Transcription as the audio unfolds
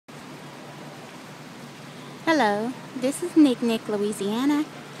Hello, this is Nick, Louisiana,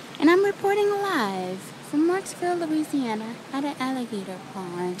 and I'm reporting live from Marksville, Louisiana at an alligator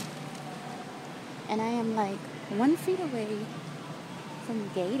pond. And I am like 1 feet away from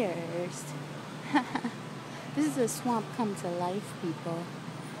gators. This is a swamp come to life, people.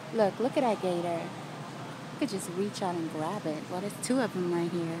 Look at that gator. I could just reach out and grab it. Well, there's 2 of them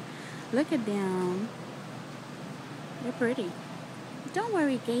right here. Look at them. They're pretty. Don't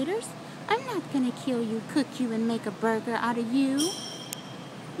worry, gators. I'm not gonna kill you, cook you, and make a burger out of you.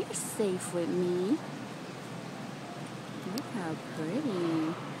 You're safe with me. Look how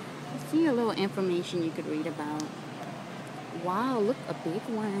pretty. See a little information you could read about. Wow, look, a big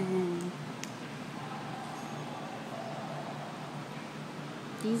one.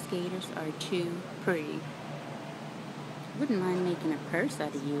 These gators are too pretty. Wouldn't mind making a purse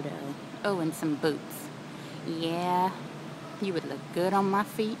out of you, though. Oh, and some boots. Yeah, you would look good on my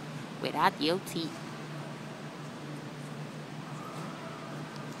feet without your teeth.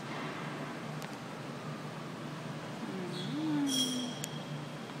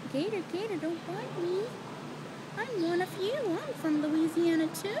 Gator, don't bite me. I'm one of you. I'm from Louisiana,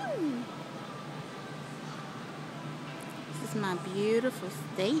 too. This is my beautiful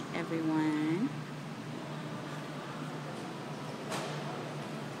state, everyone.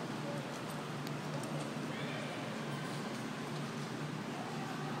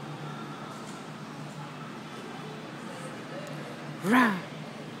 Rah.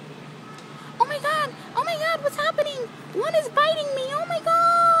 Oh my God, what's happening? One is biting me, oh my God.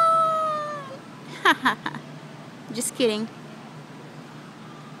 Just kidding.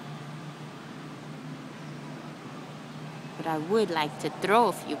 But I would like to throw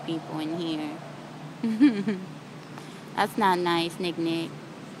a few people in here. That's not nice, Nick.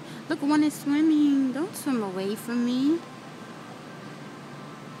 Look, one is swimming. Don't swim away from me.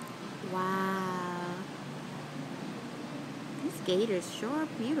 Wow. These gators sure are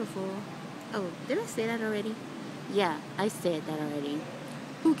beautiful. Oh, did I say that already? Yeah, I said that already.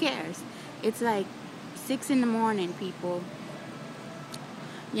 Who cares? It's like 6 in the morning, people.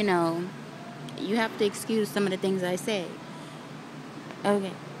 You know, you have to excuse some of the things I say.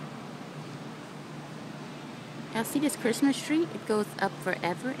 Okay. Y'all see this Christmas tree? It goes up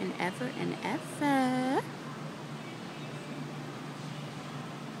forever and ever and ever.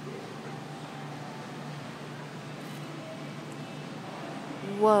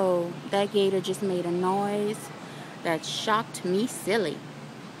 Whoa, that gator just made a noise that shocked me silly.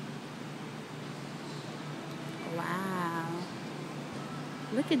 Wow.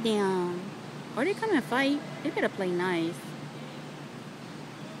 Look at them. Or they come and fight. They better play nice.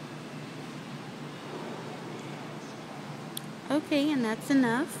 Okay, and that's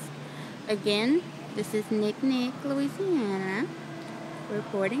enough. Again, this is Nick, Louisiana,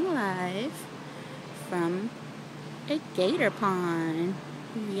 reporting live from a gator pond.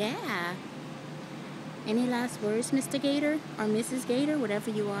 Yeah. Any last words, Mr. Gator or Mrs. Gator, whatever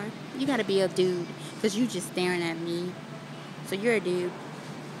you are? You gotta be a dude, because you just staring at me. So you're a dude.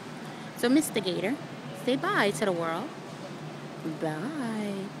 So, Mr. Gator, say bye to the world.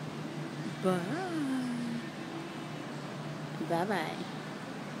 Bye. Bye. Bye-bye.